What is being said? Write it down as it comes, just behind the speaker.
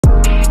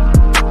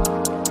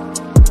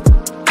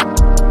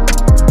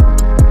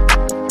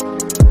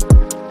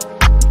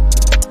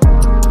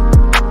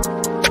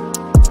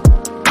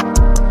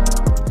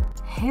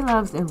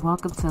loves, and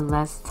welcome to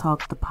Let's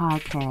Talk the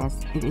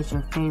podcast. It is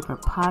your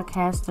favorite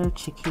podcaster,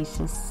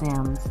 Chiquisha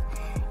Sims.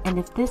 And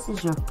if this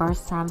is your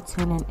first time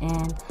tuning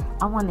in,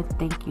 I want to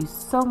thank you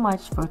so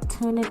much for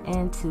tuning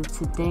in to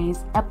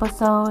today's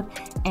episode,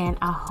 and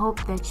I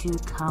hope that you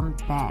come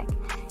back.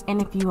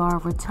 And if you are a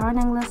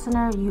returning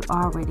listener, you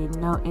already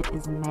know it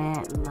is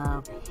mad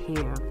love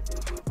here.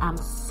 I'm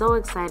so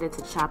excited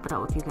to chop it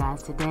up with you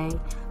guys today.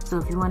 So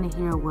if you want to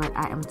hear what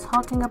I am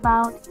talking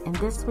about in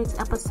this week's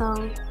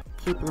episode,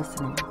 keep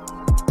listening.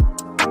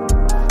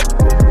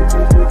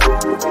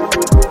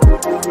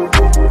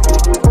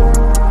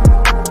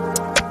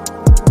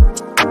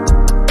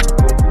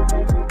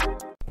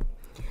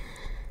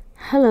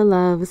 Hello,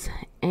 loves,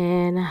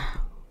 and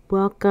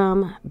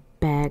welcome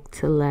back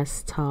to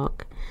Let's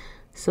Talk.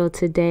 So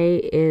today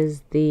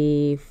is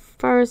the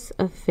first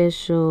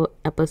official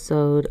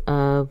episode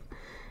of,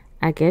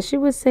 I guess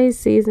you would say,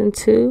 season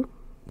 2,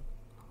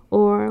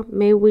 or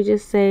maybe we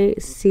just say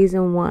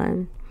season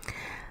 1.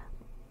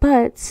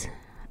 But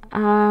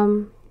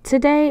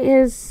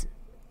today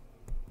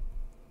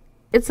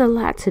it's a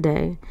lot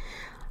today.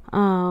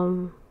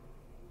 I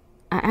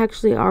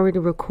actually already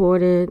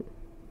recorded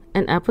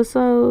an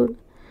episode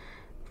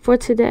for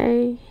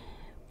today,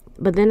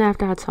 but then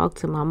after I talked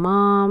to my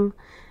mom,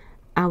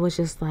 I was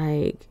just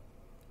like,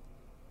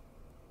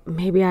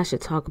 maybe I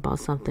should talk about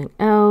something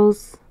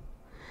else.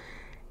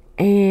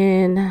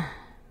 And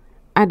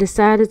I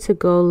decided to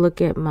go look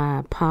at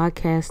my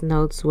podcast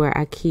notes where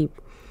I keep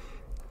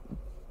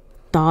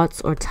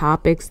thoughts or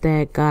topics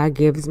that God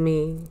gives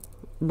me,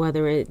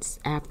 whether it's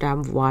after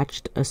I've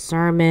watched a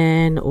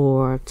sermon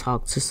or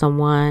talked to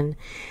someone.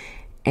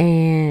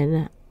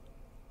 And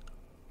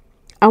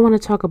I want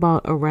to talk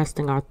about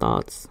arresting our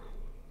thoughts.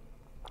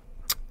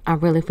 I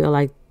really feel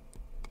like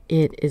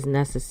it is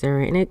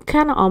necessary, and it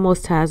kind of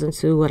almost ties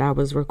into what I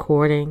was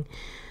recording.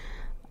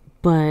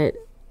 But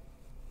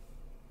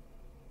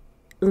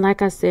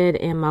like I said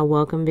in my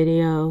welcome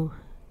video,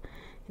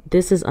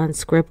 this is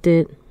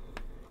unscripted.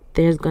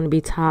 There's going to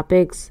be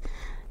topics,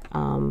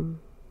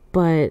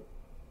 but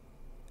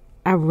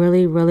I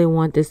really, really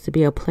want this to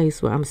be a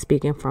place where I'm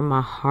speaking from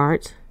my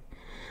heart,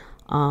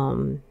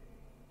 and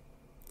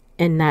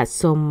not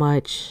so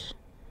much,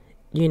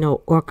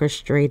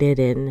 orchestrated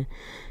and,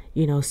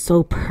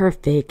 so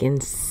perfect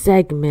and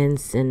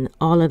segments and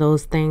all of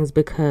those things,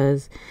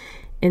 because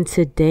in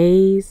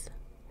today's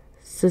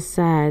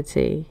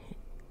society,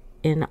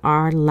 in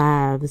our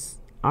lives,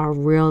 our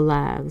real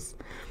lives,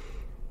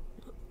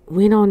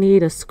 we don't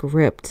need a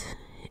script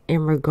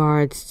in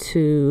regards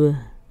to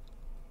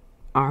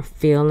our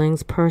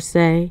feelings per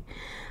se.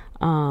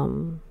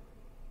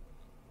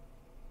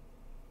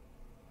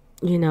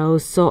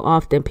 So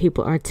often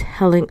people are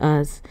telling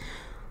us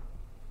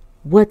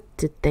what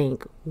to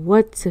think,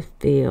 what to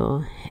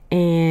feel,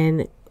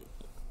 and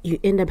you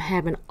end up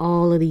having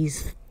all of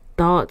these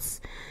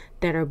thoughts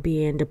that are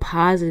being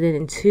deposited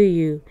into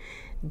you,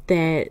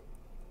 that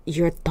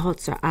your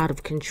thoughts are out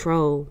of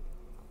control.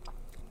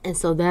 And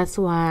so that's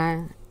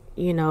why,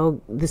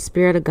 the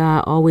Spirit of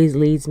God always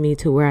leads me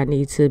to where I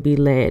need to be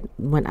led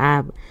when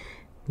I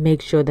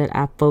make sure that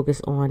I focus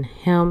on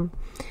Him.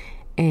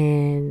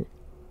 And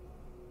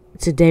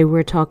today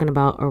we're talking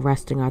about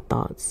arresting our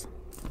thoughts.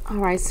 All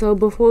right, so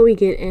before we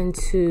get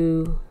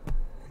into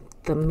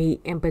the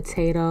meat and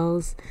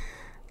potatoes,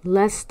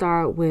 let's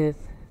start with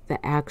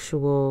the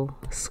actual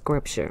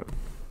scripture,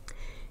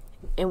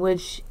 in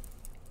which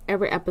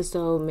every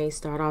episode may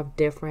start off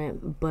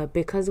different, but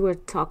because we're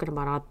talking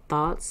about our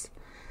thoughts,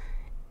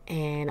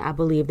 and I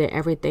believe that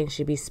everything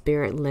should be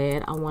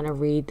spirit-led, I want to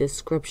read this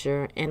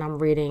scripture, and I'm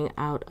reading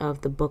out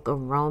of the book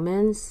of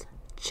Romans,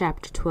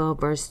 chapter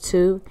 12, verse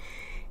 2,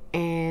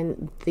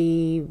 and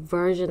the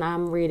version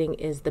I'm reading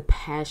is the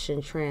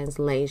Passion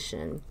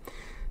Translation.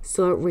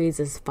 So it reads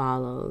as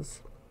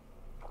follows: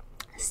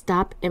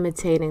 Stop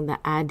imitating the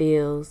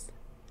ideals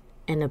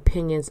and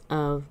opinions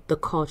of the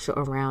culture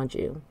around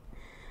you,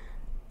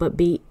 but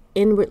be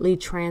inwardly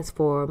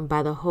transformed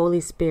by the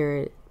Holy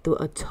Spirit through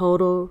a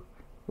total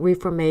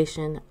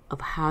reformation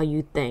of how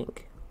you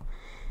think.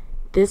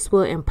 This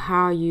will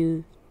empower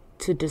you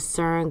to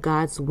discern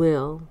God's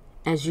will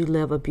as you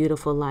live a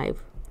beautiful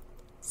life,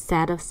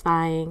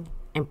 satisfying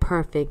and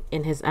perfect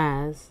in His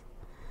eyes.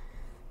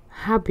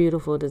 How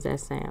beautiful does that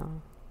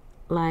sound?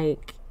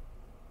 Like,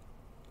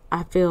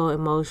 I feel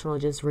emotional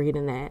just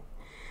reading that.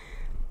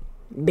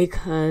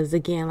 Because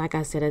again, like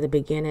I said at the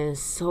beginning,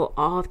 so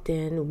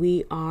often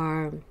we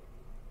are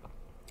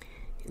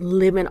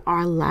living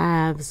our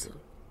lives,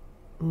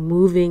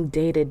 moving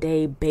day to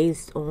day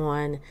based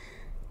on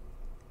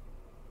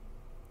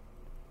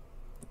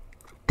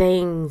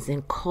things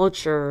and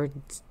culture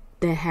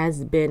that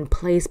has been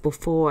placed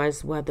before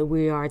us, whether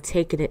we are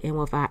taking it in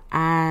with our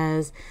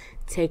eyes,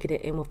 taking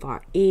it in with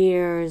our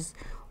ears,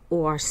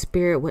 or our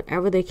spirit,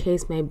 whatever the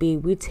case may be.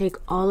 We take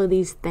all of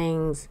these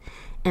things,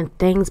 and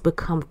things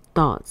become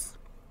thoughts.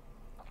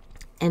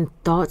 And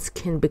thoughts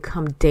can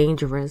become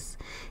dangerous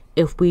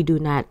if we do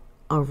not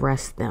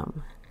arrest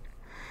them.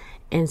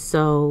 And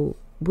so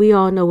we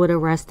all know what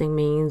arresting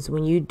means.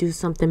 When you do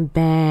something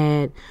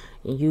bad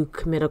and you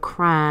commit a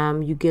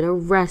crime, you get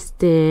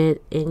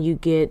arrested and you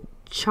get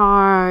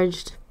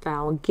charged,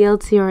 found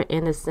guilty or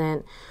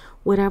innocent,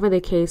 whatever the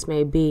case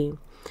may be.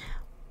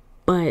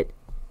 But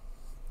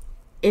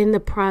in the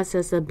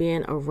process of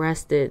being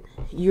arrested,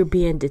 you're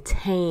being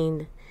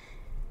detained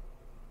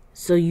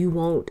so you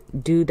won't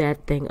do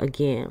that thing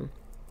again.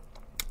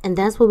 And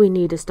that's what we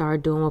need to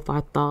start doing with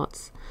our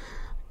thoughts.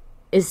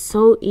 It's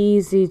so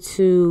easy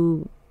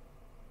to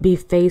be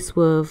faced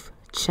with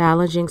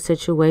challenging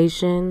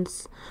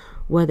situations,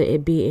 whether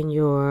it be in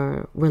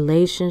your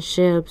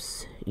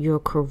relationships, your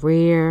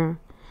career,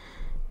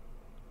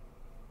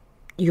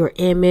 your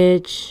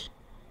image,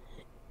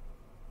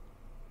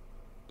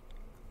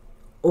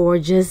 or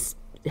just,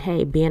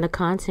 hey, being a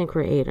content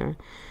creator.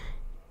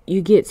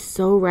 You get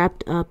so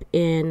wrapped up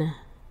in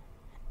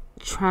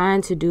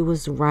trying to do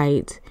what's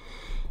right,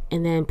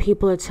 and then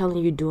people are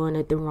telling you doing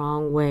it the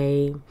wrong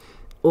way,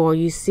 or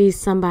you see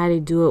somebody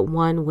do it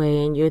one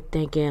way and you're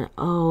thinking,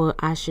 oh,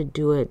 I should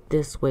do it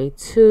this way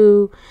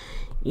too,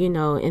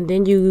 and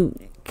then you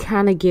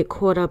kind of get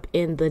caught up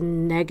in the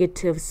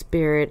negative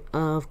spirit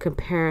of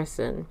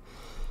comparison.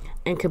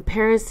 And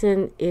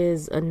comparison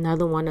is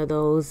another one of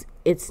those.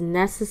 It's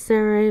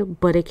necessary,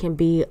 but it can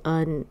be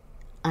an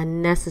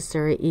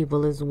unnecessary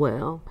evil as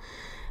well.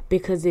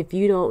 Because if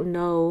you don't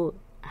know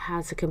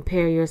how to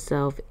compare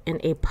yourself in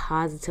a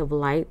positive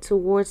light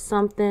towards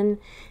something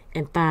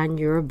and find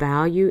your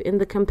value in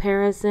the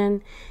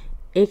comparison,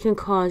 it can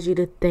cause you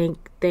to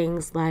think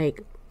things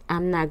like,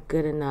 I'm not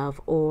good enough,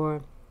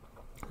 or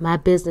my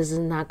business is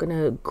not going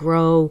to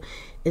grow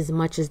as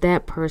much as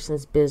that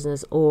person's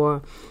business,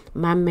 or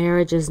my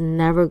marriage is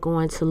never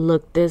going to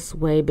look this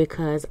way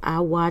because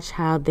I watch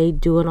how they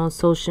do it on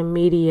social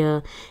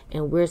media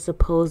and we're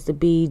supposed to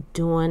be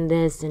doing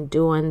this and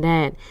doing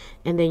that.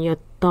 And then your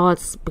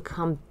thoughts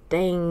become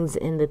things,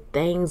 and the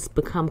things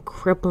become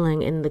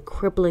crippling, and the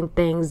crippling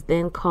things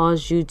then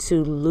cause you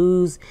to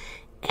lose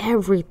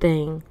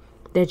everything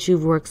that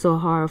you've worked so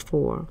hard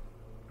for.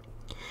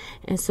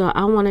 And so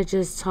I want to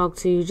just talk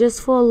to you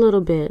just for a little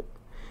bit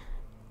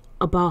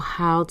about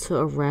how to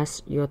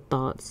arrest your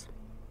thoughts.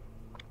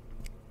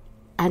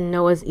 I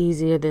know it's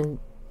easier than,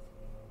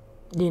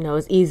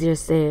 it's easier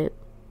said.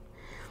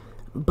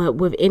 But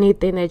with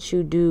anything that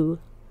you do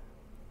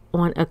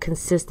on a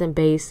consistent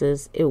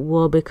basis, it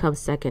will become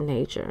second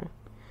nature.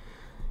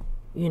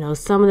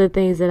 Some of the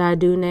things that I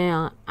do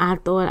now, I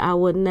thought I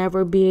would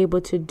never be able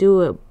to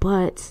do it,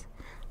 but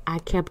I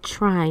kept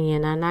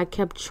trying and I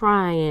kept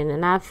trying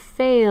and I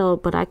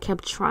failed, but I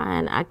kept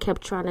trying. I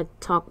kept trying to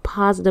talk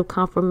positive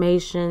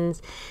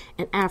confirmations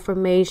and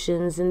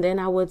affirmations, and then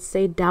I would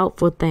say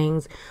doubtful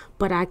things,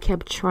 but I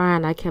kept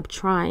trying. I kept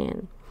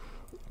trying.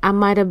 I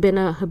might have been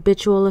a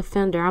habitual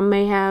offender. I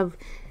may have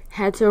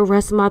had to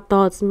arrest my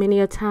thoughts many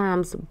a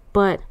times,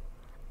 but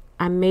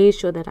I made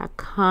sure that I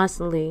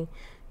constantly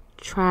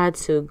tried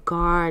to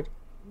guard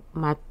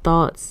my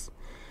thoughts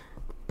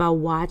by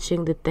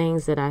watching the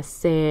things that I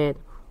said,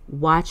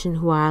 watching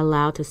who I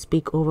allowed to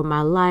speak over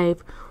my life,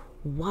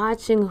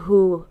 watching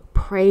who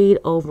prayed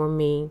over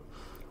me,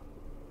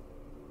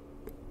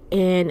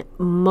 and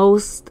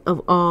most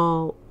of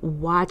all,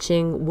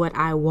 watching what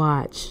I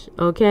watch,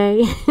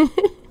 okay?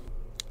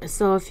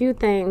 So a few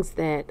things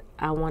that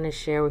I want to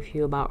share with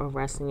you about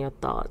arresting your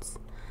thoughts.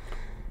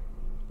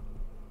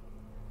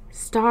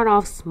 Start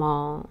off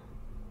small.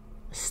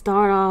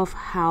 Start off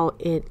how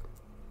it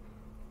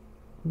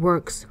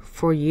works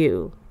for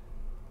you.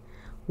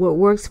 What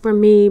works for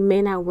me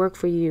may not work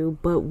for you,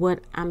 but what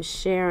I'm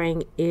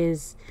sharing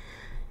is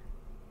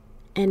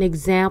an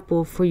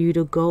example for you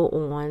to go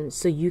on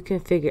so you can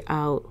figure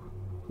out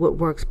what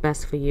works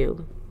best for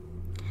you.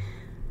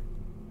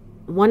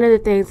 One of the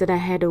things that I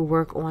had to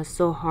work on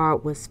so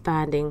hard was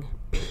finding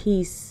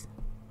peace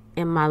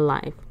in my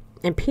life.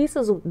 And peace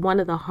is one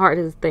of the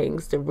hardest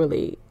things to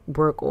really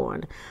work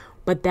on.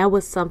 But that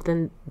was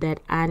something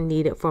that I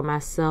needed for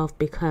myself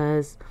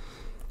because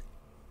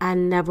I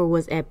never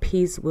was at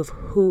peace with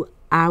who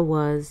I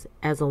was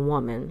as a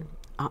woman.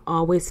 I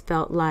always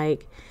felt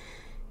like,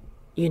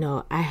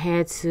 I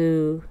had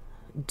to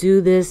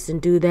do this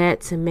and do that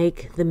to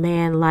make the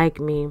man like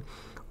me.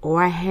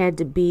 Or I had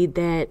to be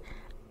that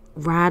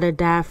ride or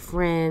die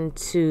friend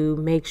to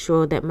make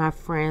sure that my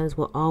friends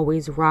will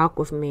always rock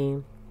with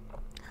me.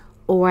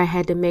 Or I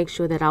had to make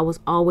sure that I was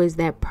always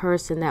that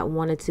person that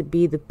wanted to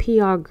be the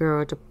PR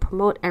girl to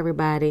promote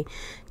everybody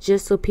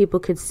just so people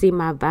could see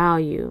my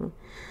value.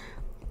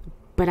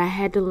 But I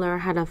had to learn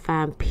how to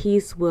find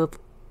peace with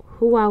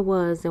who I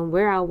was and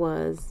where I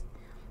was,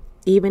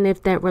 even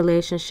if that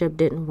relationship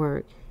didn't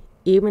work,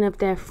 even if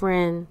that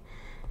friend,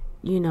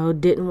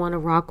 didn't want to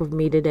rock with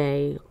me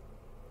today,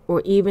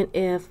 or even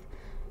if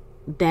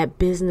that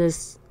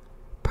business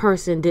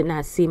person did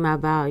not see my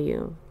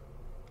value.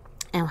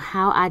 And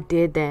how I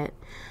did that,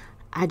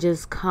 I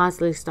just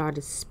constantly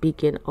started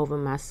speaking over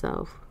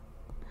myself.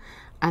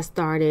 I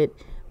started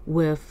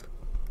with,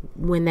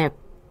 when that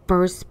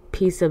first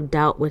piece of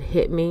doubt would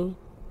hit me,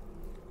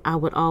 I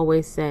would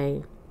always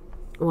say,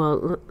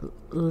 Well,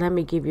 let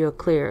me give you a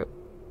clear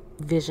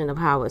vision of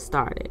how it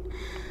started.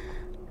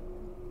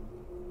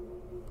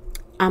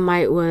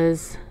 I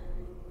was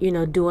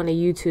doing a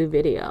YouTube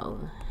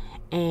video,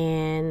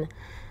 and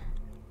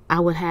I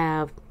would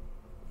have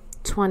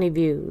 20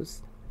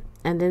 views,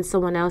 and then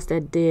someone else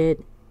that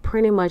did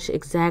pretty much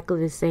exactly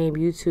the same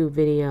YouTube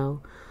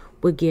video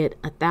would get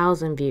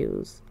 1,000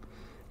 views.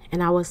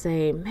 And I would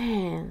say,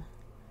 man,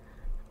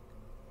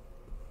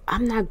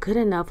 I'm not good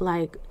enough.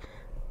 Like,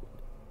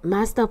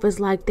 my stuff is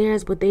like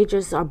theirs, but they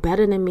just are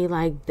better than me.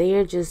 Like,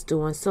 they're just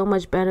doing so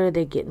much better.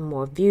 They're getting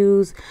more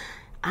views.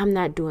 I'm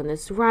not doing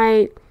this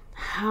right.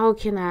 How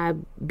can I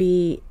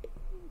be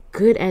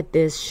good at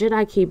this? Should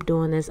I keep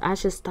doing this? I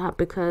should stop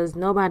because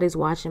nobody's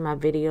watching my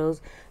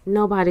videos.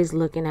 Nobody's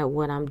looking at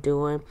what I'm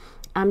doing.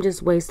 I'm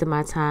just wasting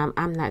my time.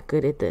 I'm not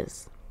good at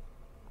this.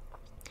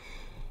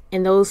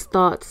 And those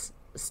thoughts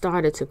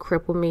started to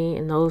cripple me,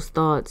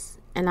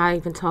 and I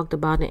even talked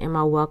about it in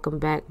my Welcome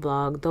Back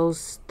vlog.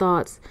 Those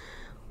thoughts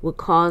would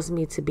cause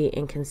me to be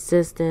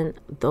inconsistent.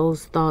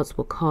 Those thoughts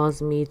would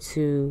cause me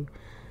to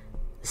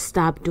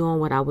stop doing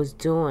what I was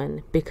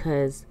doing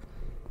because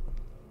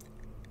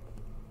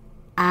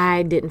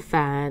I didn't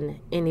find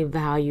any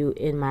value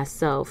in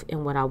myself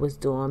in what I was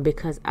doing,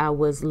 because I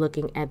was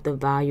looking at the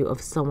value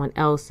of someone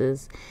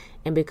else's.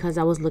 And because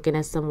I was looking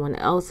at someone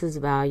else's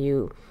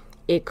value,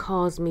 it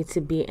caused me to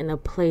be in a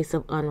place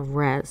of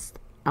unrest.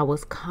 I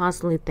was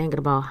constantly thinking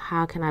about,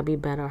 how can I be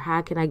better?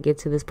 How can I get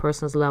to this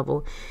person's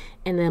level?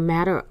 And the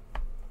matter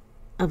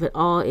of it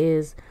all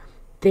is,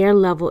 their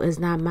level is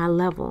not my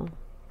level.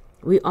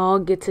 We all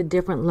get to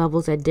different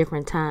levels at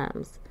different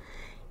times.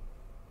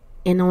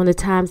 And on the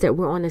times that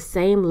we're on the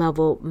same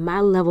level, my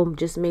level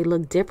just may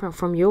look different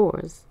from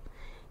yours,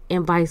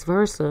 and vice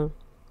versa.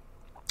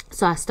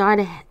 So I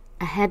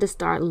had to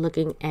start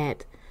looking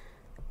at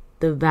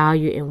the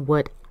value in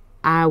what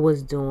I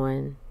was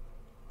doing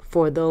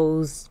for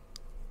those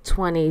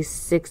 20,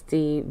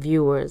 60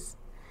 viewers,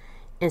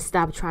 and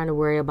stop trying to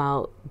worry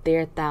about their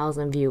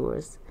 1,000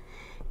 viewers.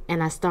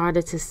 And I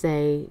started to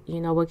say,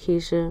 you know what,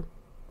 Keisha?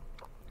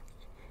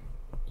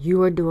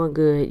 You are doing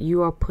good.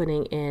 You are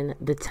putting in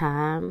the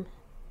time.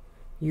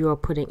 You are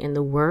putting in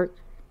the work.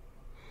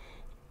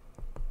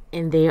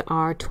 And there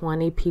are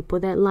 20 people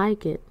that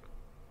like it.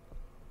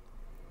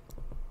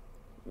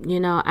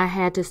 I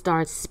had to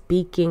start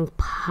speaking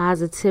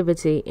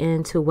positivity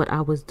into what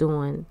I was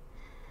doing.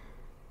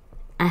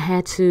 I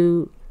had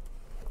to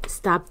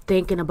stop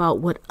thinking about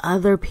what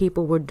other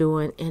people were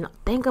doing and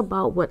think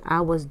about what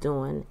I was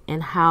doing,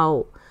 and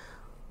how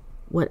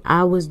what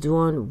I was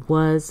doing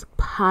was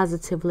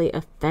positively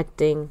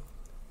affecting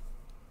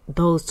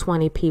those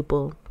 20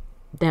 people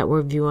that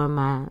were viewing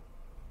my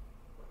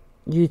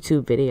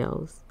YouTube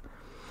videos.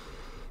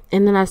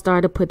 And then I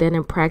started to put that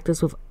in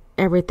practice with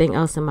everything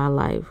else in my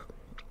life.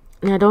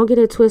 Now, don't get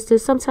it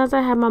twisted. Sometimes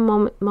I have my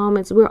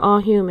moments. We're all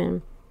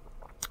human.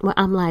 Where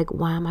I'm like,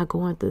 why am I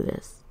going through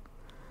this?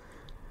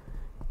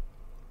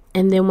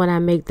 And then when I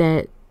make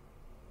that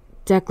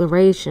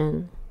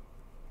declaration,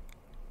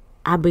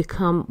 I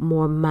become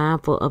more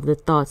mindful of the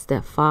thoughts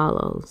that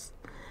follows,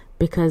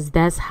 because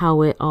that's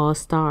how it all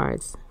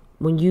starts.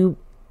 When you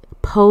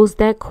pose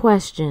that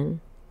question,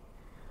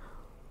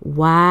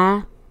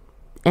 why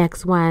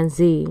X, Y, and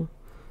Z,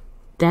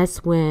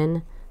 that's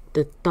when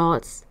the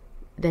thoughts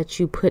that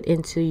you put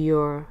into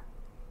your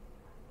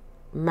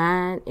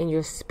mind and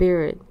your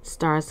spirit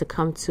starts to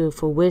come to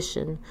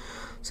fruition.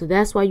 So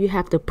that's why you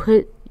have to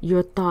put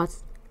your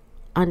thoughts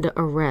under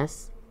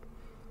arrest.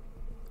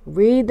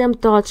 Read them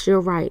thoughts your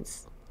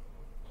rights.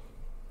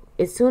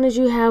 As soon as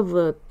you have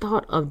a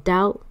thought of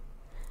doubt,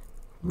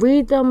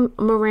 read them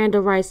Miranda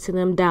rights to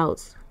them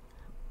doubts.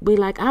 Be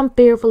like, I'm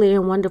fearfully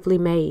and wonderfully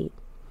made.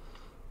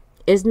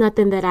 It's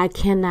nothing that I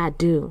cannot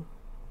do.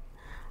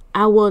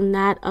 I will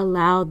not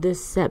allow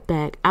this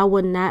setback. I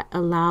will not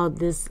allow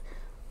this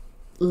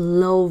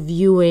low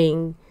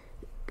views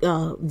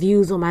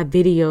on my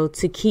video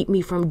to keep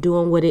me from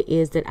doing what it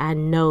is that I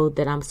know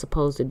that I'm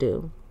supposed to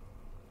do.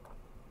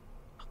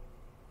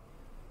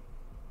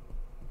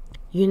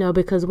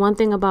 Because one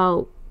thing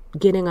about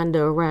getting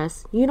under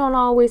arrest, you don't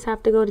always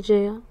have to go to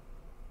jail.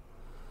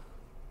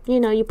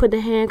 You put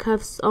the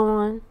handcuffs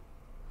on.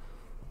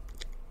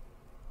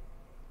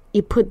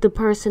 You put the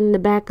person in the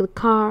back of the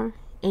car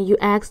and you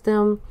ask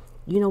them,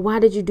 why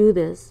did you do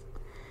this?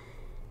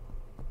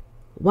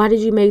 Why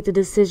did you make the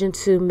decision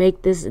to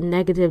make this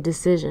negative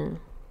decision?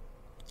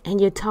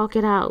 And you talk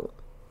it out.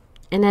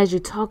 And as you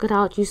talk it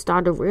out, you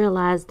start to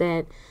realize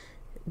that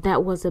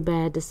that was a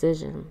bad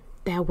decision.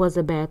 That was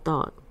a bad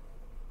thought.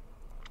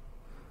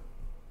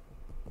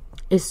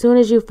 As soon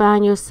as you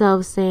find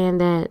yourself saying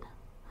that,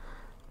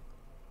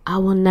 I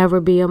will never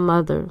be a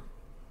mother,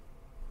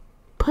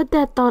 put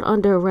that thought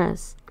under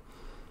arrest.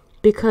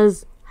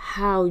 Because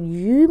how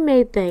you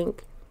may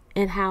think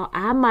and how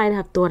I might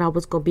have thought I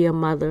was going to be a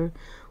mother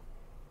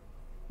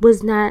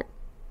was not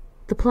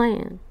the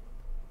plan.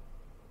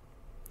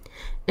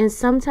 And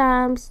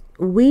sometimes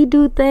we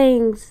do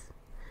things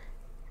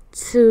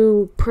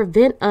to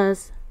prevent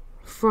us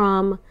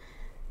from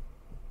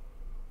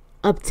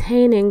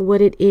obtaining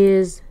what it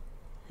is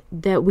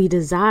that we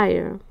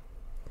desire,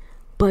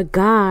 but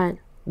God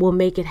will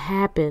make it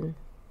happen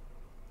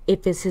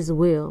if it's his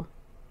will.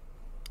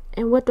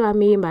 And what do I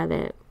mean by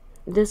that?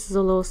 This is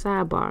a little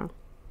sidebar.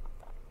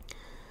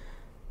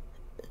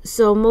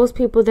 So most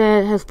people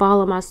that has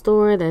followed my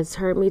story, that's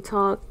heard me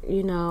talk,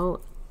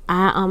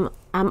 I'm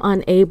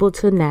unable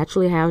to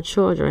naturally have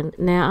children.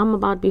 Now I'm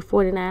about to be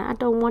 49. I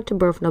don't want to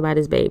birth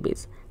nobody's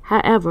babies.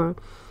 However,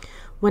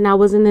 when I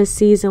was in this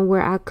season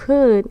where I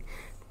could,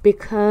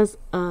 because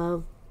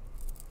of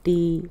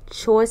the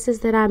choices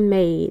that I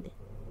made,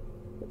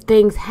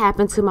 things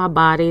happened to my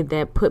body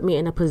that put me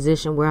in a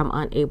position where I'm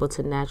unable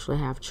to naturally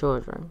have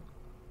children.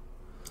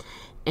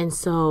 And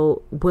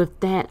so with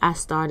that, I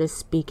started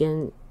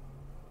speaking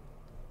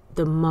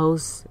the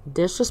most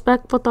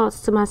disrespectful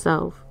thoughts to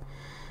myself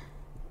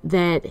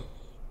that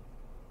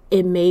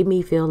it made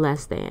me feel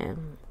less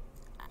than.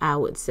 I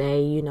would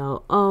say,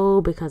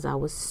 because I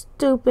was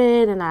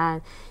stupid and I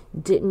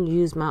didn't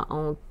use my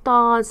own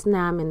thoughts.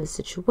 Now I'm in this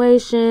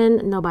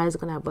situation. Nobody's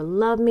going to ever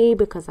love me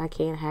because I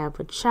can't have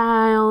a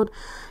child.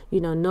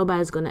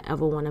 Nobody's going to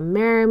ever want to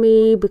marry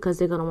me because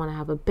they're going to want to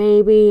have a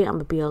baby. I'm going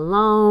to be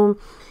alone.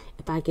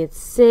 If I get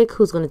sick,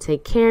 who's going to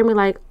take care of me?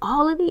 Like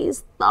all of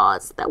these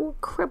thoughts that were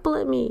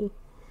crippling me.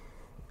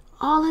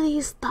 All of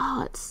these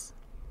thoughts.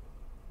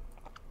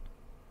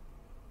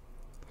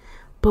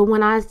 But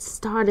when I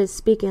started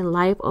speaking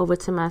life over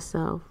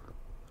myself,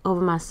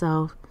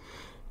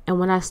 and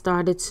when I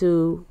started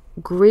to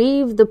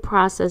grieve the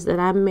process that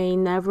I may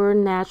never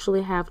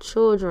naturally have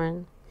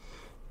children,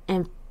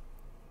 and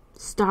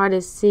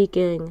started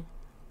seeking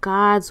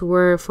God's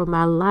word for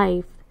my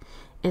life,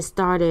 and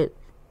started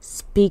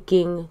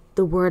speaking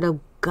the word of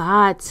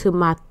God to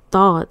my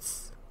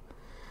thoughts,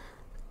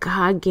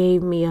 God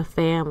gave me a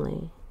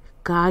family.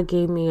 God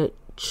gave me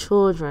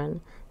children.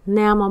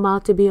 Now I'm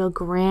about to be a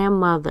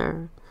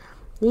grandmother.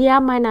 Yeah, I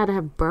might not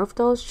have birthed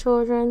those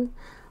children,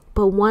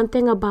 but one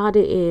thing about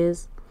it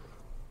is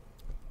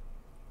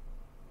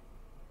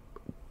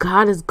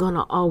God is going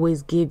to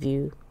always give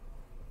you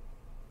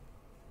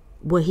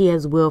what he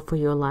has willed for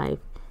your life.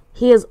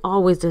 He has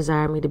always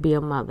desired me to be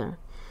a mother.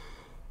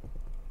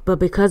 But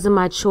because of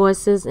my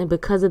choices and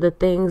because of the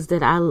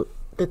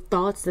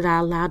thoughts that I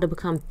allowed to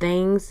become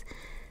things,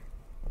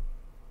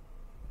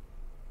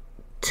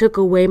 took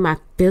away my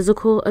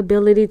physical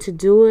ability to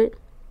do it,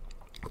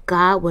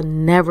 God will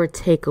never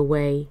take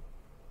away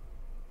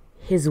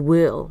his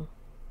will.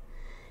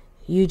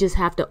 You just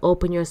have to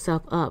open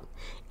yourself up.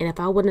 And if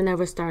I would have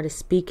never started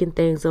speaking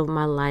things over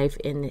my life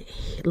and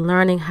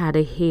learning how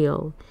to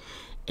heal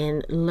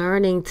and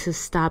learning to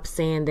stop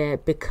saying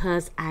that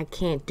because I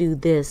can't do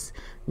this,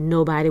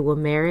 nobody will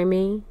marry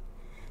me.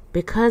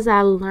 Because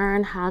I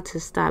learned how to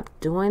stop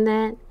doing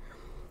that,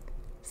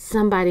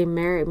 somebody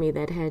married me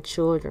that had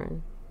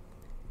children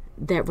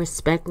that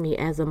respect me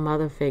as a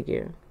mother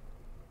figure.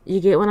 You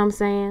get what I'm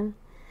saying?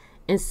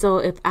 And so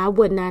if I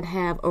would not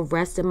have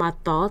arrested my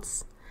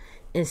thoughts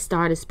and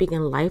started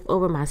speaking life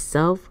over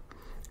myself,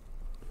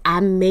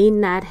 I may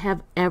not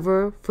have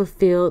ever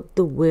fulfilled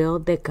the will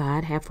that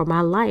God had for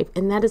my life.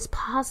 And that is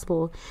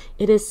possible.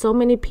 It is so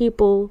many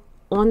people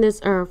on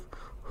this earth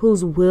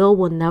whose will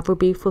never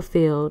be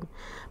fulfilled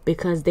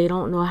because they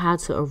don't know how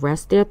to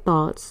arrest their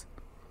thoughts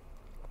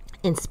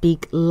and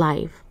speak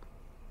life.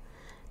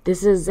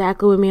 This is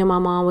exactly what me and my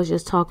mom was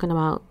just talking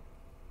about.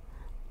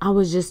 I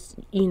was just,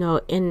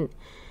 in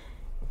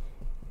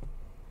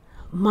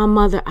my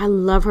mother, I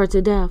love her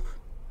to death.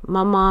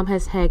 My mom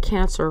has had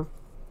cancer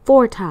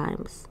 4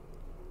 times,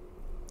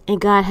 and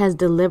God has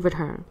delivered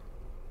her.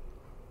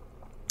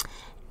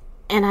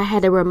 And I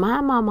had to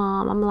remind my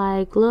mom, I'm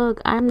like, look,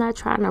 I'm not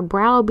trying to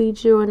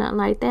browbeat you or nothing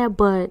like that,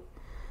 but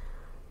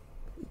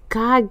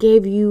God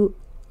gave you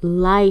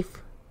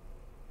life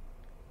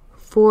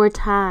 4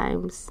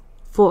 times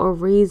for a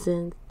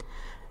reason,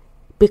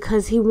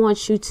 because he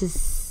wants you to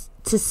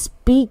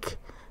speak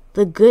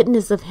the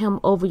goodness of him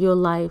over your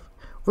life,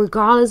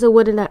 regardless of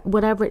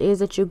whatever it is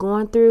that you're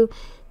going through,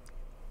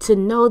 to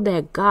know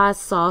that God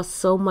saw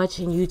so much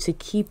in you to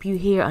keep you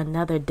here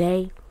another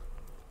day.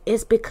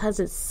 It's because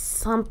it's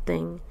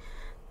something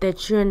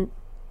that you're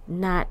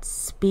not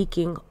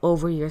speaking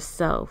over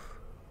yourself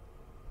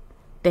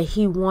that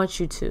he wants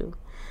you to.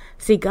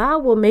 See,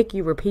 God will make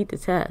you repeat the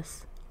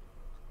test.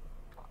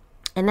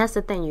 And that's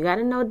the thing. You got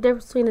to know the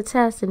difference between a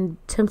test and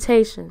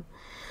temptation.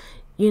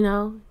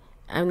 And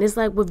it's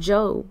like with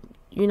Job.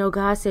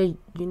 God said,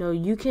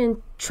 you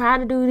can try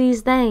to do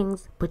these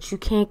things, but you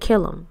can't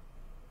kill him.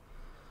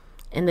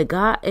 And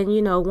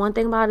one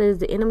thing about it is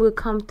the enemy will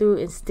come through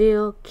and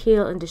steal,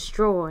 kill, and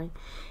destroy.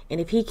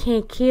 And if he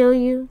can't kill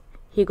you,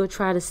 he gonna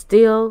try to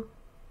steal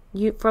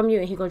you from you,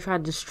 and he gonna try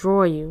to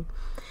destroy you.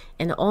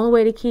 And the only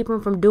way to keep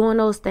him from doing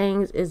those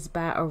things is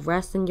by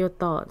arresting your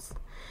thoughts.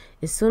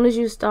 As soon as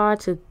you start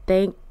to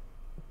think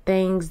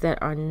things that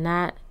are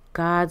not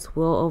God's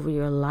will over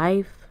your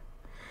life,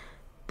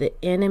 the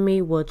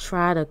enemy will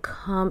try to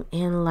come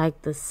in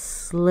like the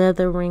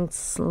slithering,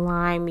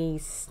 slimy,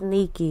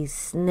 sneaky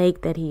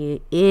snake that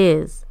he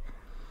is.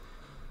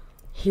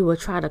 He will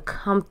try to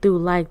come through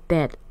like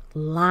that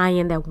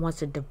lion that wants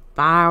to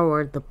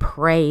devour the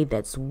prey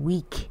that's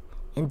weak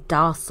and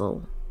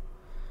docile.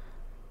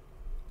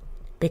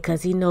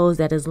 Because he knows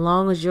that as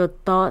long as your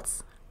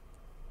thoughts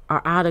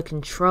are out of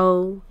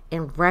control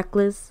and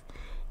reckless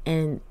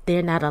and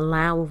they're not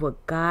aligned with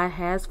what God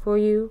has for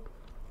you,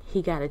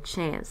 he got a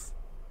chance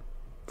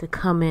to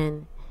come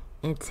in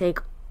and take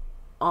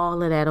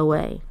all of that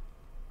away.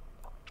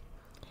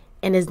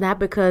 And it's not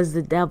because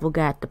the devil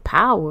got the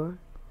power,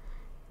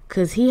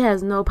 because he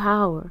has no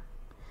power,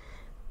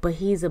 but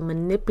he's a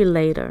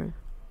manipulator.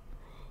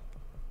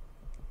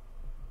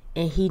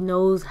 And he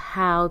knows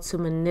how to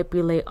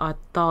manipulate our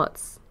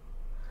thoughts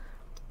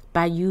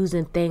by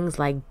using things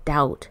like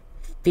doubt,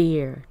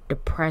 fear,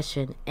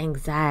 depression,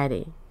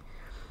 anxiety.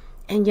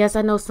 And yes,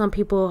 I know some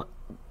people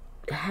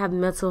have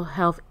mental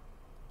health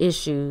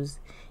issues,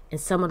 and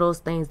some of those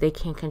things they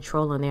can't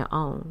control on their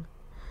own.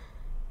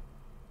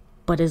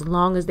 But as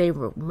long as they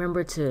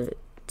remember to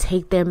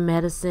take their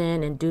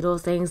medicine and do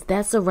those things,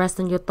 that's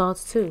arresting your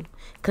thoughts too.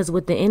 Because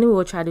what the enemy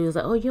will try to do is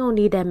like, oh, you don't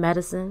need that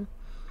medicine.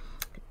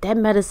 That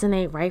medicine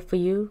ain't right for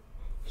you.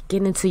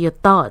 Get into your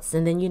thoughts,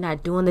 and then you're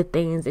not doing the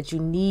things that you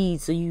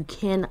need so you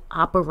can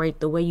operate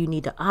the way you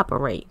need to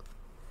operate.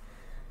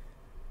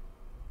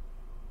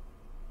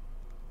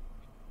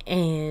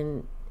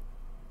 And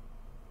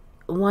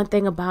one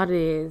thing about it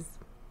is,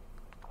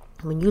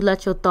 when you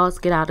let your thoughts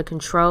get out of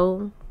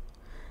control,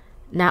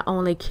 not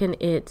only can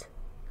it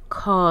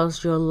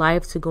cause your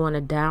life to go in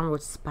a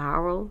downward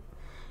spiral,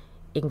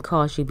 it can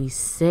cause you to be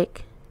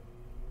sick.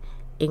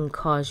 It can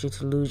cause you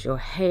to lose your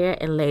hair.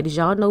 And ladies,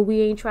 y'all know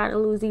we ain't trying to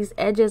lose these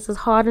edges. It's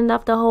hard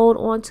enough to hold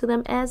on to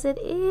them as it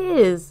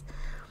is.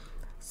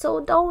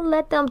 So don't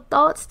let them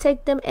thoughts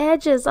take them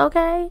edges,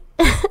 okay?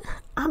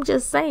 I'm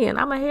just saying.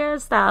 I'm a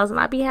hairstylist, and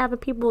I be having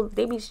people,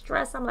 they be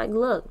stressed. I'm like,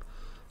 look,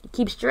 you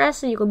keep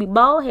stressing, you're going to be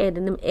bald headed,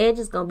 and them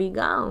edges going to be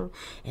gone.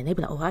 And they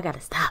be like, oh, I got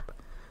to stop.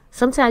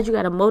 Sometimes you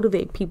got to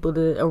motivate people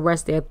to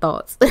arrest their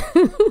thoughts.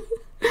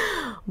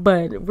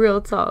 But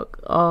real talk,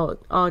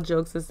 all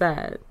jokes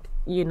aside,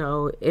 you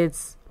know,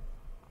 it's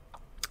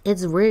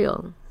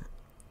real.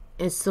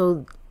 And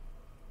so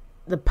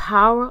the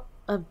power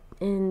of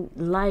in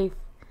life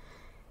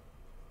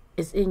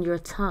is in your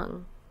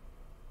tongue.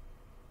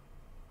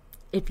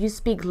 If you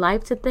speak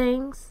life to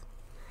things,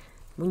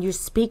 when you're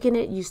speaking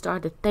it, you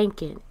start to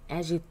think it.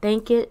 As you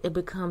think it, it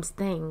becomes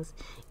things.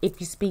 If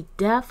you speak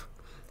death,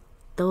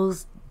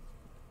 those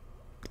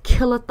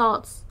killer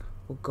thoughts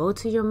will go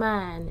to your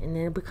mind, and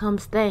then it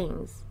becomes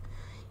things.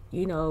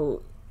 You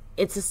know,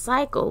 it's a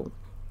cycle.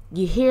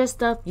 You hear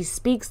stuff, you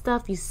speak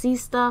stuff, you see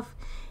stuff,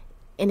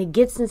 and it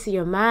gets into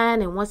your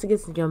mind. And once it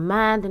gets into your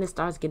mind, then it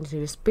starts getting into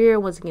your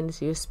spirit. Once it gets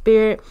into your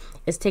spirit,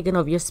 it's taking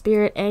over your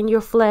spirit and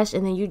your flesh,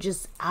 and then you're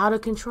just out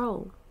of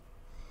control.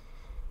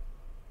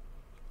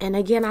 And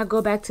again, I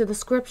go back to the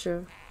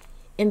scripture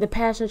in the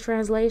Passion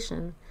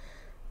Translation.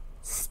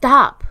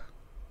 Stop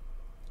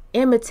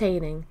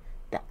imitating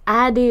the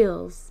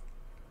ideals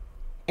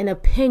and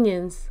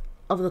opinions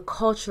of the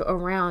culture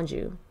around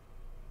you.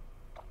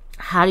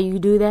 How do you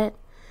do that?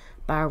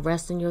 By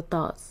arresting your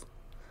thoughts.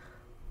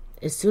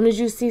 As soon as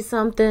you see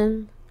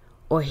something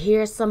or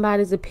hear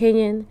somebody's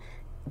opinion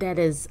that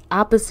is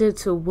opposite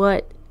to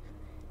what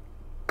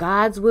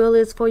God's will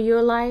is for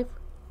your life,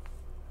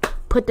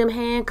 put them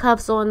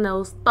handcuffs on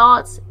those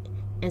thoughts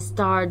and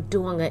start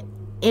doing an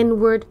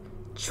inward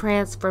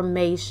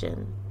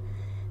transformation.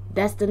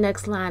 That's the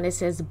next line. It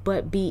says,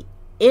 but be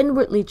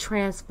inwardly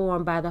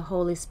transformed by the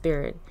Holy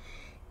Spirit,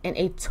 and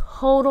a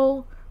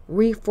total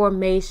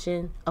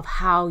reformation of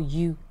how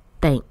you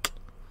think.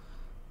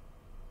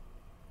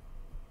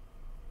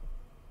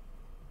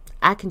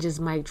 I can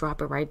just mic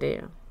drop it right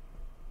there.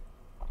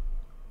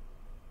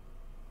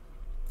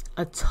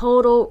 A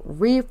total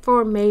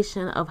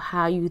reformation of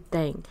how you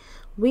think.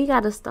 We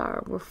got to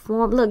start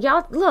reform. Look,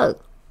 y'all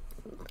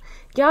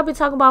be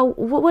talking about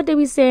what they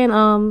be saying.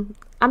 I'm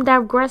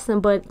digressing,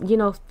 but you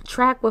know,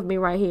 track with me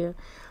right here.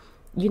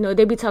 You know,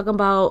 they be talking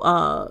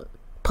about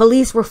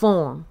police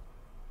reform.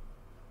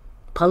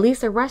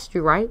 Police arrest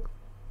you, right?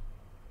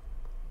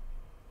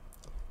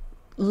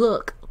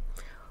 Look,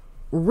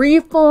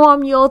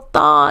 reform your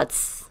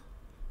thoughts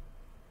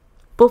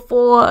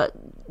before,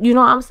 you know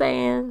what I'm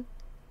saying?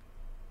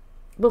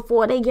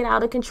 Before they get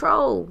out of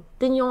control.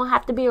 Then you don't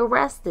have to be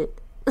arrested.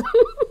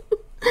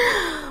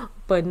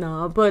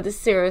 But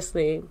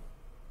seriously,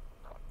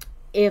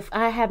 if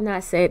I have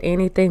not said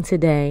anything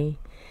today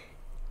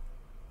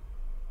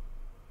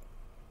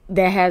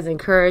that has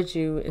encouraged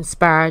you,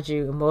 inspired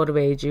you, and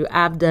motivated you,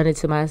 I've done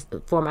it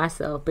for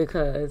myself,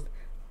 because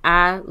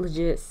I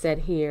legit sat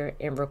here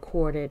and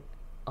recorded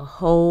a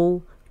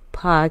whole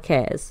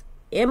podcast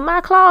in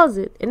my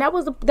closet, and that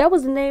was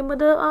the name of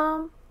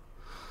the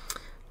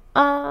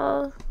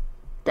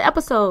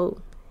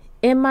episode,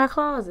 in my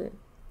closet.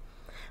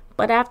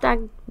 But after I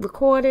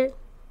recorded,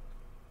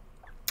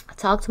 I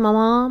talked to my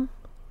mom,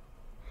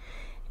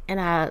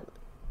 and I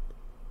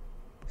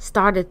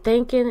started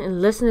thinking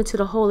and listening to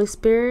the Holy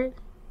Spirit,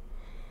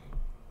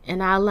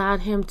 and I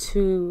allowed him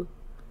to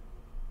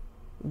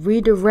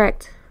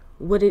redirect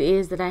what it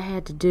is that I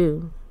had to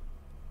do.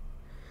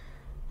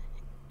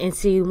 And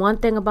see, one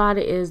thing about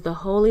it is the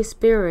Holy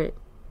Spirit,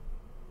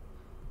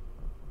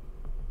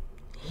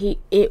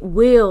 it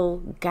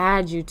will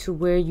guide you to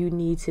where you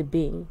need to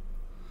be.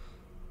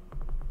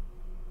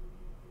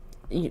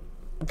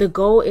 The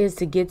goal is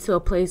to get to a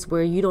place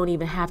where you don't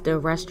even have to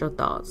arrest your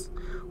thoughts,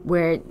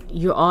 where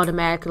you're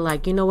automatically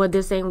like, you know what,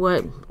 this ain't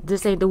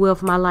the will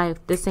for my life.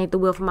 This ain't the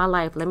will for my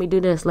life. Let me do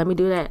this. Let me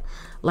do that.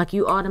 Like,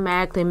 you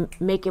automatically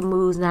making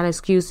moves, not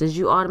excuses.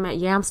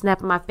 I'm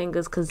snapping my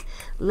fingers because,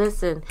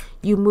 listen,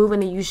 you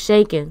moving and you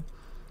shaking.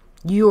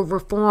 You're a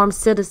reformed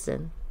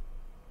citizen.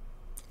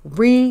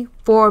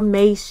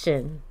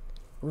 Reformation.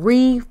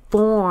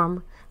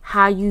 Reform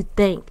how you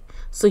think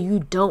so you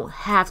don't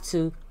have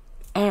to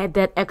add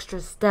that extra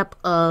step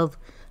of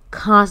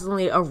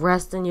constantly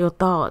arresting your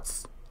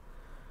thoughts.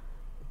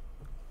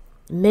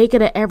 Make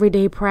it an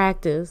everyday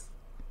practice.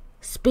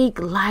 Speak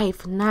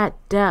life, not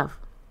death.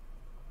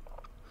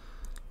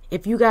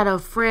 If you got a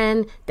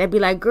friend that be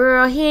like,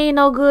 girl, he ain't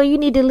no good, you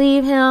need to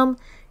leave him.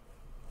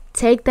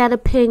 Take that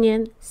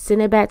opinion,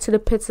 send it back to the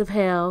pits of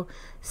hell.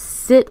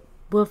 Sit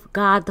with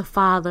God the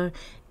Father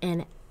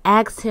and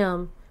ask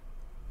him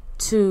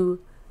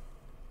to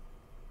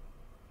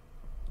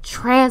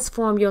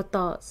transform your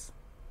thoughts.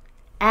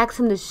 Ask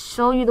him to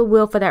show you the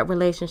will for that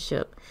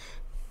relationship.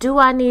 Do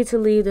I need to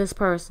leave this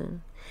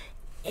person?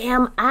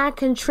 Am I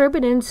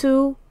contributing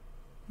to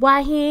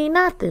why he ain't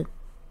nothing?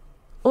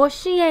 Or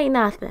she ain't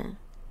nothing?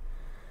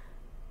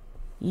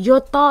 Your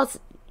thoughts,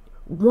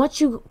 once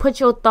you put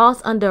your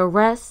thoughts under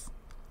arrest,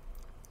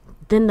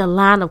 then the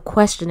line of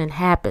questioning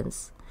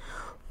happens.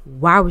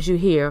 Why was you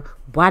here?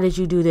 Why did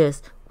you do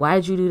this? Why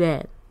did you do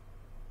that?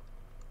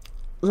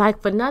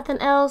 Like, for nothing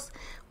else,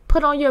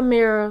 put on your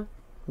mirror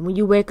when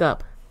you wake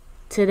up.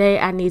 Today,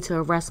 I need to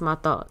arrest my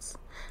thoughts.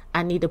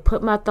 I need to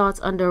put my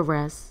thoughts under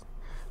arrest,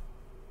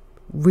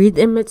 read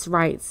them its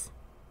rights,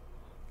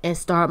 and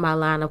start my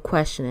line of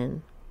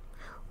questioning.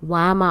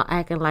 Why am I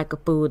acting like a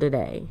fool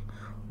today?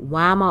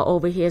 Why am I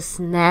over here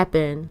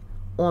snapping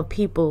on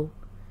people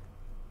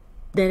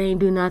that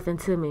ain't do nothing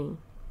to me?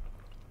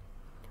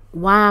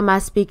 Why am I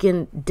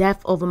speaking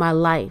death over my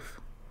life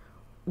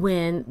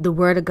when the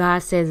word of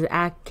God says that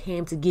I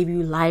came to give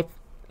you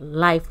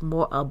life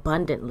more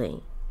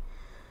abundantly?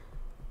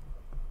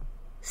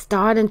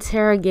 Start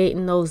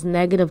interrogating those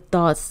negative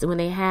thoughts when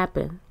they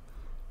happen.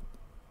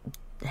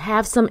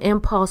 Have some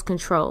impulse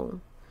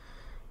control.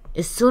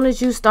 As soon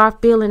as you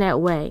start feeling that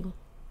way,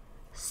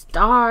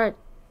 start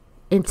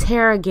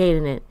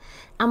interrogating it.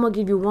 I'm going to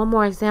give you one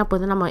more example,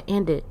 then I'm going to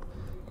end it.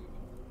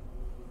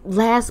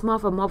 Last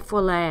month or month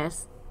before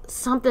last,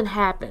 something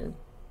happened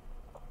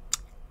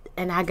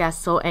and I got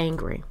so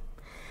angry.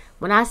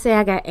 When I say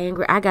I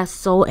got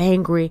so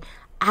angry,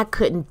 I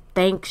couldn't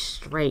think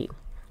straight.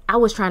 I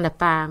was trying to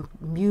find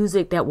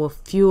music that will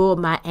fuel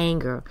my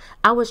anger.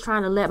 I was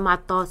trying to let my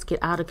thoughts get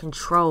out of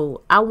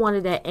control. I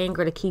wanted that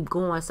anger to keep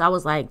going. So I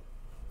was like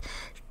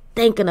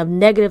thinking of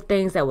negative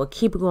things that would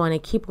keep it going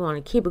and keep going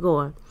and keep it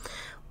going.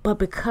 But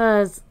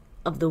because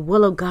of the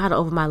will of God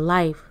over my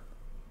life,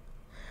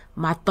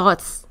 my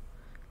thoughts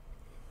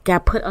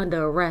got put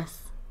under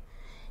arrest.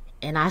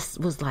 And I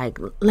was like,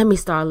 let me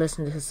start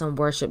listening to some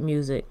worship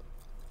music.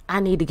 I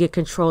need to get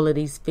control of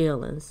these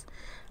feelings.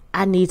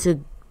 I need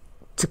to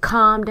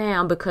calm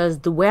down, because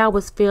the way I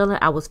was feeling,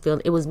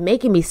 it was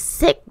making me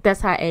sick.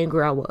 That's how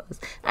angry I was.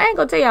 I ain't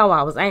gonna tell y'all why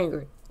I was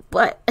angry,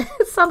 but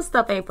some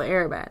stuff ain't for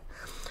everybody.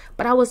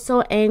 But I was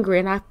so angry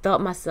and I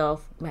felt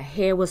myself, my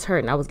head was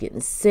hurting. I was getting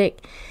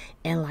sick.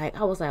 And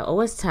I was like, oh,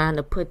 it's time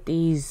to put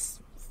these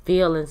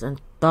feelings and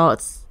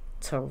thoughts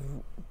to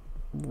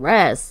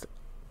rest.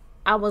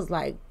 I was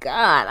like,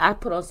 God, I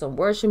put on some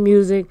worship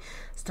music,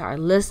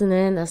 started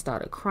listening. I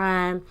started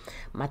crying.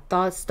 My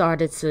thoughts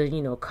started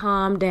to,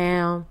 calm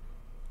down.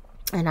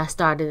 And I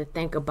started to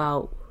think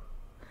about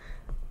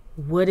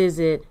what is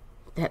it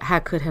that I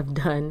could have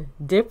done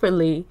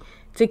differently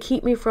to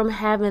keep me from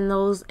having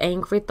those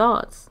angry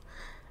thoughts.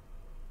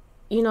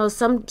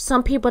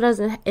 Some people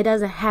it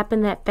doesn't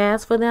happen that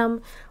fast for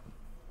them,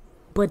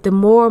 but the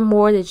more and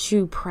more that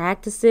you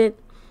practice it,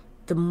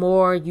 the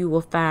more you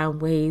will find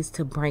ways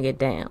to bring it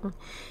down.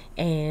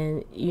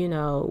 And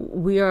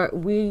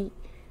we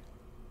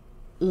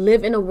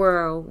live in a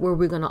world where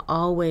we're going to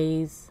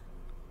always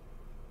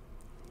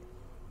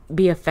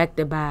be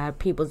affected by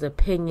people's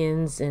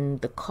opinions and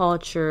the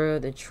culture,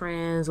 the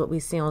trends, what we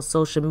see on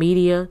social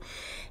media.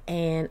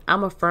 And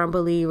I'm a firm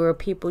believer.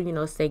 People,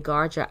 say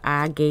guard your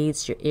eye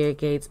gates, your ear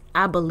gates.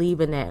 I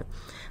believe in that.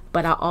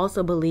 But I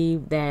also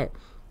believe that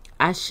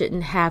I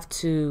shouldn't have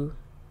to,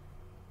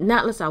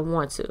 not unless I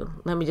want to,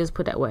 let me just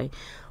put it that way,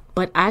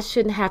 but I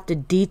shouldn't have to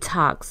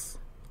detox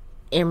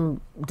and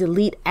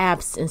delete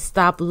apps and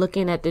stop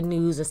looking at the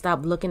news and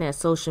stop looking at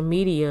social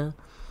media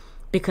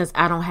because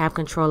I don't have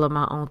control of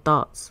my own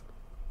thoughts.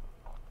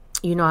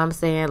 You know what I'm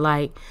saying?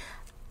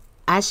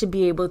 I should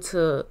be able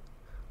to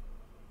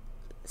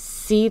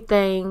see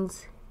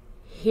things,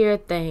 hear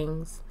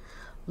things,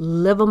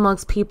 live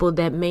amongst people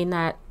that may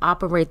not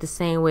operate the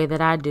same way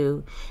that I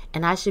do.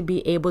 And I should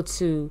be able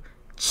to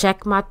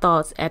check my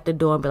thoughts at the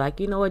door and be like,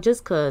 you know what,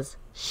 just because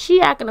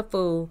she acting a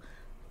fool,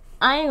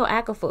 I ain't gonna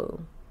act a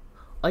fool.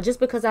 Or just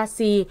because I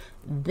see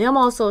them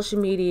on social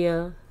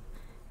media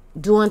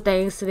doing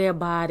things to their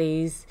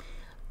bodies,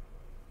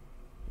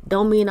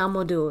 don't mean I'm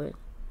gonna do it.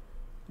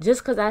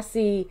 Just because I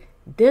see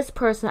this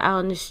person out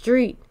in the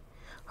street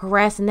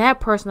harassing that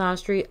person on the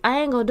street,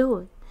 I ain't gonna do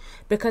it.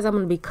 Because I'm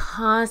gonna be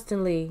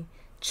constantly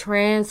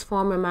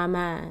transforming my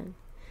mind,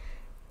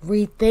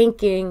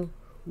 rethinking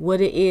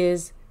what it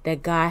is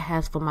that God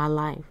has for my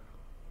life.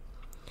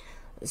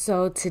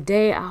 So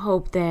today, I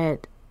hope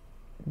that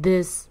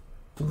this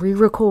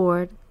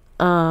re-record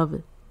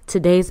of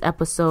today's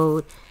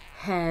episode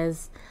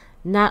has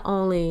not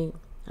only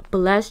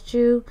blessed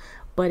you,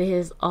 but it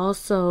has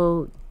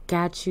also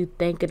got you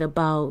thinking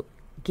about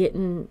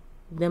getting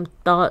them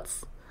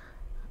thoughts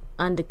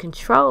under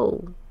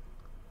control.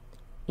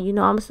 You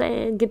know what I'm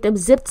saying? Get them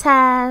zip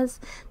ties,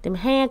 them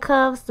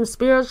handcuffs, them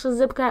spiritual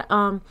zip ties.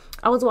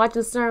 I was watching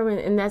a sermon,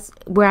 and that's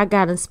where I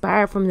got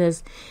inspired from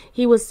this.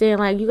 He was saying,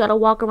 like, you got to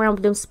walk around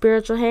with them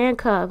spiritual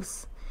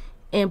handcuffs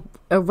and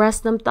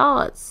arrest them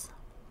thoughts.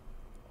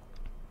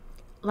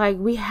 Like,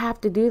 we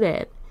have to do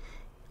that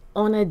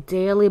on a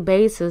daily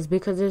basis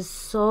because there's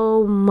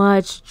so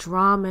much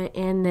drama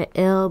in the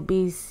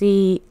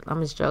LBC.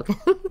 I'm just joking.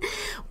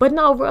 But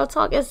no, real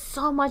talk, it's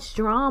so much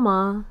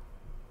drama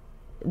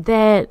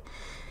that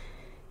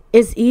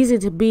it's easy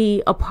to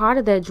be a part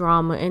of that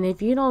drama. And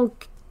if you don't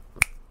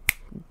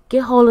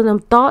get hold of them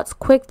thoughts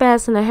quick,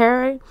 fast, in a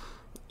hurry,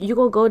 you're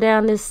going to go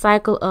down this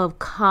cycle of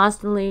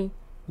constantly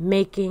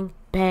making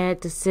bad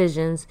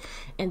decisions.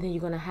 And then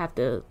you're going to have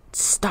to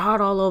start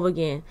all over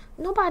again.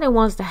 Nobody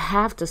wants to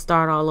have to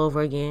start all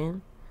over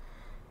again.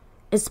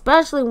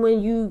 Especially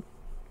when you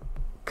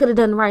could have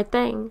done the right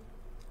thing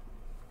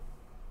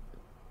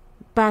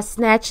by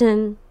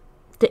snatching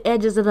the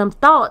edges of them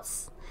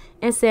thoughts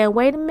and saying,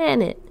 wait a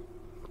minute,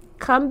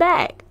 come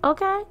back,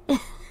 okay?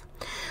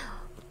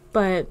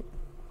 But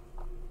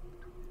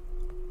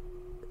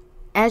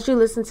as you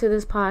listen to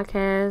this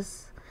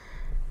podcast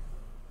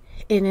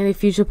and any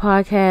future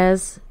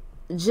podcasts,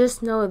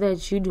 just know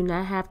that you do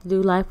not have to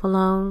do life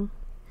alone,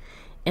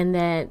 and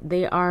that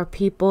there are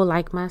people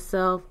like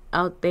myself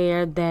out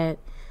there that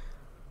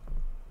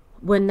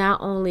will not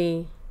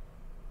only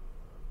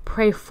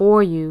pray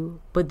for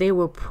you, but they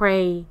will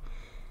pray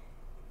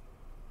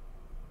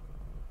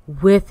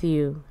with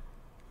you.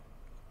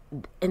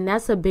 And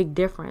that's a big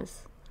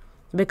difference,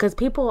 because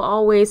people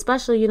always,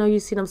 especially, you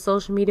see them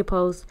social media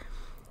posts,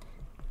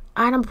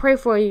 I don't pray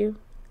for you.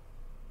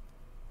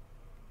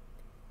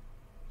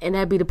 And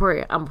that'd be the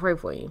prayer. I'm going to pray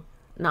for you.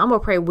 No, I'm going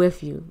to pray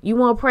with you. You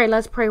want to pray?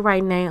 Let's pray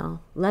right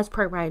now. Let's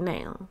pray right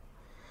now.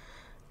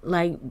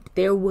 Like,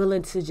 they're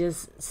willing to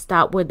just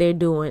stop what they're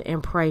doing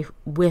and pray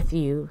with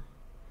you.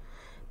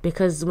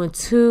 Because when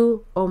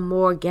two or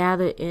more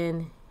gather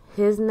in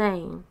his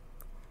name,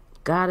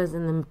 God is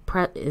in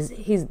the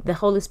he's the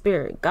Holy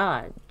Spirit,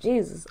 God,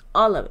 Jesus,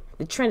 all of it,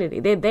 the Trinity,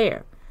 they're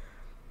there.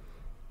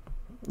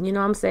 You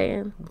know what I'm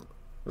saying?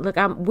 Look,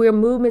 we're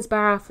movements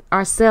by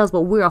ourselves,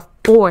 but we're a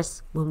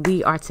force when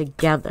we are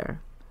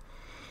together.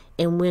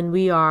 And when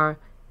we are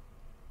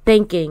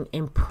thinking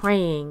and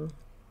praying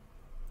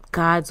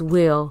God's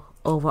will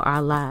over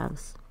our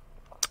lives.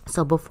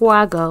 So before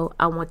I go,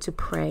 I want to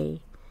pray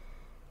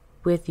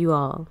with you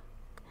all.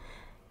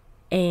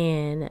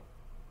 And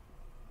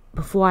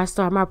before I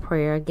start my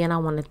prayer, again, I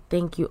want to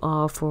thank you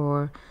all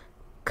for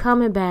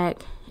coming back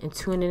and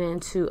tuning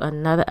into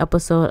another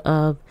episode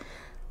of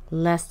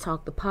Let's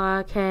Talk the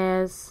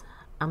Podcast.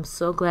 I'm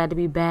so glad to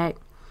be back.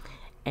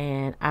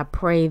 And I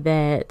pray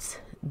that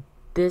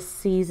this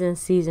season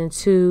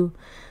 2,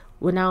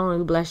 will not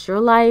only bless your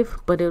life,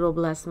 but it'll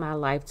bless my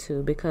life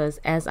too. Because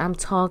as I'm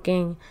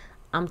talking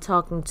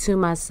to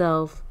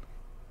myself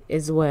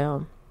as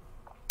well.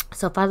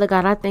 So, Father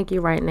God, I thank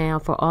you right now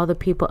for all the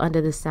people under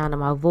the sound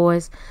of my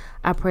voice.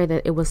 I pray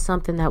that it was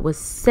something that was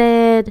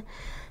said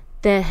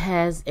that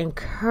has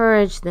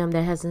encouraged them,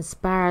 that has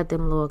inspired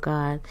them, Lord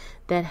God,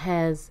 that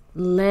has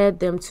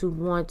led them to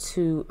want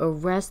to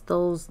arrest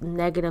those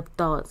negative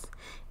thoughts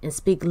and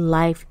speak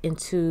life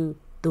into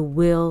the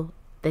will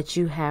that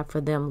you have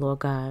for them, Lord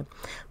God.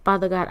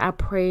 Father God, I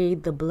pray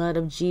the blood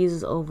of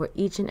Jesus over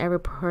each and every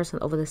person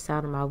over the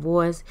sound of my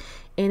voice.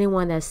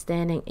 Anyone that's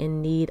standing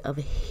in need of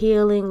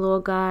healing,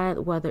 Lord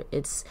God, whether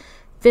it's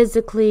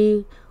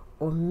physically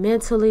or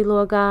mentally,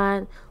 Lord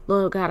God.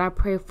 Lord God, I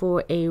pray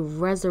for a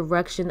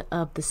resurrection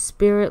of the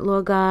spirit,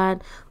 Lord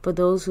God, for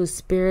those whose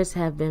spirits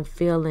have been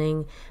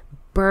feeling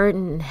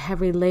burdened and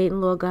heavy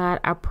laden, Lord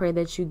God. I pray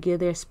that you give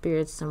their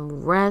spirits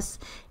some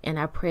rest, and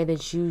I pray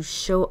that you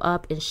show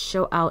up and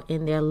show out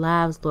in their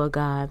lives, Lord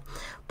God.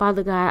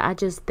 Father God, I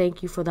just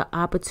thank you for the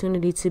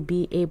opportunity to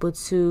be able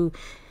to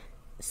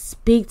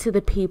speak to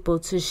the people,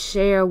 to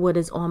share what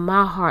is on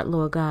my heart,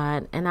 Lord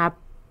God. And I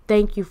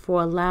thank you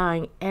for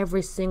allowing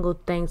every single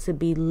thing to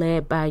be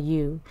led by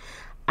you.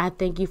 I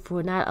thank you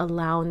for not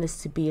allowing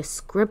this to be a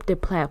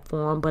scripted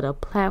platform, but a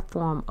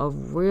platform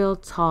of real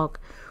talk,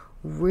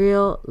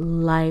 real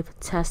life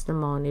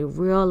testimony,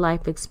 real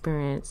life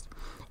experience.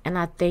 And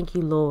I thank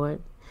you,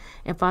 Lord.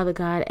 And Father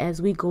God,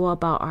 as we go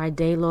about our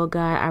day, Lord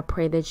God, I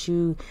pray that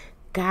you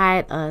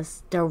guide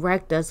us,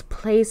 direct us,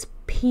 place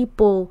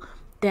people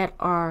that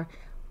are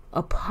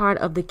a part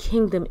of the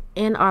kingdom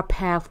in our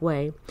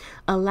pathway.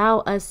 Allow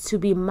us to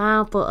be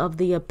mindful of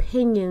the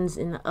opinions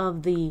and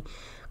of the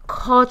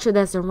culture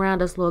that's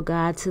around us, Lord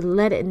God, to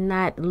let it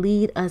not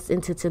lead us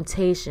into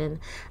temptation.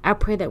 I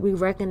pray that we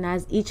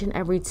recognize each and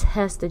every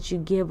test that you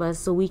give us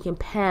so we can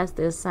pass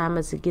the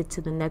assignment to get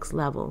to the next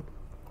level.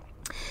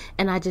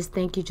 And I just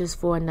thank you just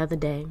for another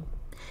day.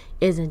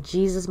 It's in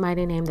Jesus'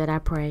 mighty name that I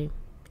pray.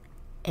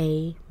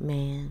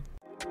 Amen.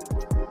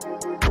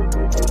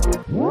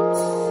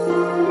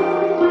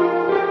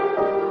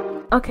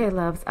 Okay,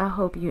 loves, I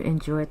hope you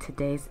enjoyed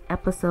today's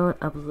episode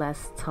of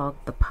Let's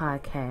Talk the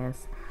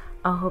podcast.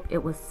 I hope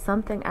it was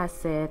something I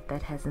said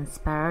that has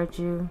inspired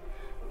you,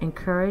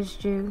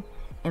 encouraged you,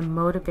 and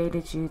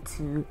motivated you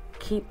to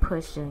keep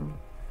pushing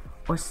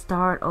or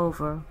start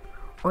over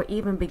or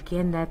even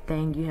begin that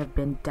thing you have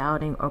been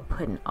doubting or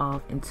putting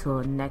off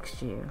until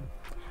next year.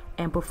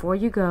 And before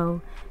you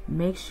go,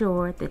 make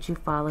sure that you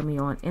follow me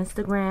on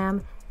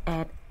Instagram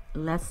at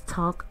Let's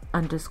Talk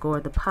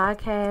 _ the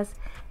podcast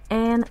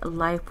and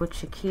Life with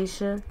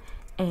Shakisha.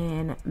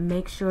 And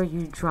make sure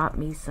you drop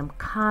me some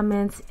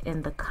comments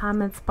in the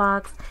comments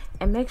box.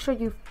 And make sure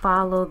you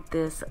follow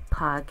this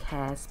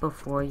podcast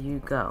before you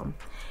go.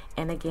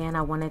 And again,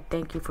 I want to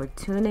thank you for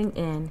tuning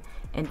in.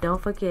 And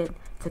don't forget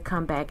to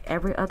come back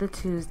every other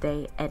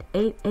Tuesday at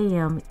 8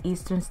 a.m.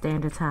 Eastern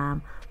Standard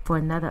Time for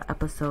another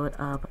episode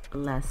of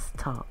Let's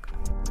Talk.